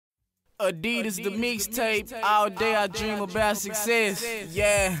Adidas the mixtape. All day I dream about success.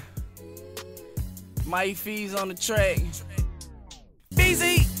 Yeah. My Feez on the track.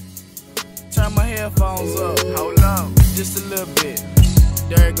 Feezy. Turn my headphones up. Hold up. Just a little bit.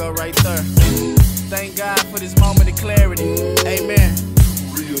 There it go right there. Thank God for this moment of clarity. Amen.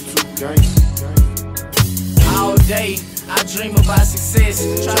 Real true gangsta. All day I dream about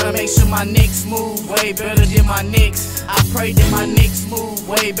success. Try to make sure my next move way better than my next. I pray that my next move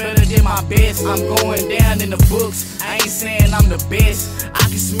way better than my best. I'm going down in the books. I ain't saying I'm the best. I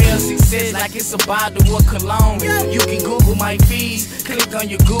can smell success like it's a bottle of cologne. You can Google my Feez, click on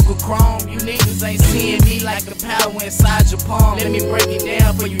your Google Chrome. You niggas ain't seeing me like the power inside your palm. Let me break it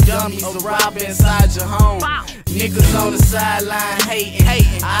down for you dummies. A robber inside your home. Niggas on the sideline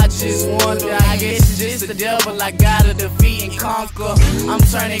hating. I just wonder, I guess it's just the devil I gotta defeat and conquer. I'm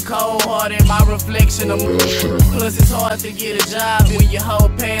turning cold hearted, my reflection of plus it's hard to get a job when your whole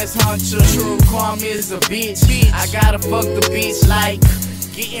past hunter. True karma is a bitch. I gotta fuck the bitch like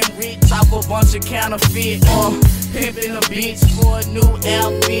getting rich off a bunch of counterfeit or pimping a bitch for a new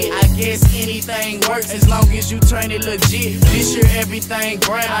outfit. I guess anything works as long as you turn it legit. This year everything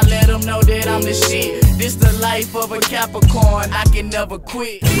grand, I let them know that I'm the shit. This the life of a Capricorn, I can never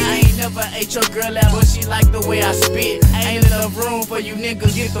quit. I ain't never ate your girl out, but she like the way I spit. Ain't enough room for you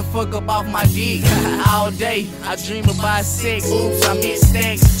niggas, get the fuck up off my dick. All day, I dream about sex. Oops, I meant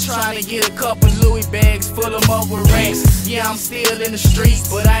stacks. Trying to get a couple Louis bags, full them up with racks. Yeah, I'm still in the streets,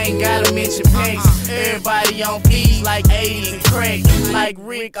 but I ain't gotta mention packs. Everybody on Feez like A.T.M.Ent crack. Like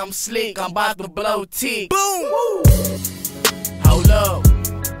Rick, I'm slick, I'm about to blow tick. Boom! Hold up.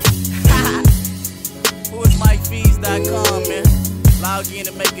 Who is MikeFeez.com, man? Log in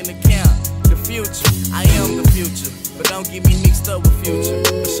and make an account. The future, I am the future. But don't get me mixed up with Future.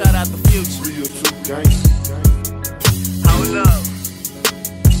 But shout out the future. Real true gangsta. Hold up.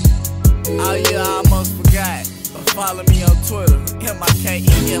 Oh yeah, I almost forgot. But follow me on Twitter,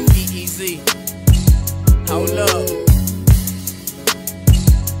 MikeFeez. Hold up.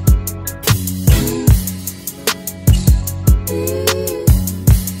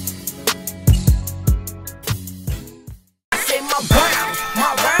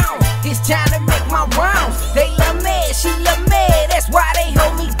 My rounds, it's time to make my rounds. They love me, she love me, that's why they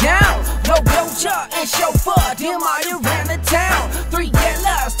hold me down. No H.O.V.A and chauffeur, them all around the town. 3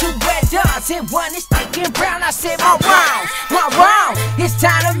 yellows, 2 red dots, and 1 is thick and brown. I said my rounds, it's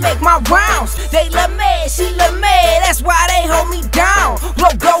time to make my rounds. They love me, she love me, that's why they hold me down. No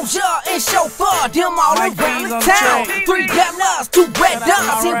H.O.V.A and chauffeur, them all around the town. 3 yellows, 2 red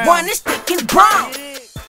dots, and 1 is thick and brown.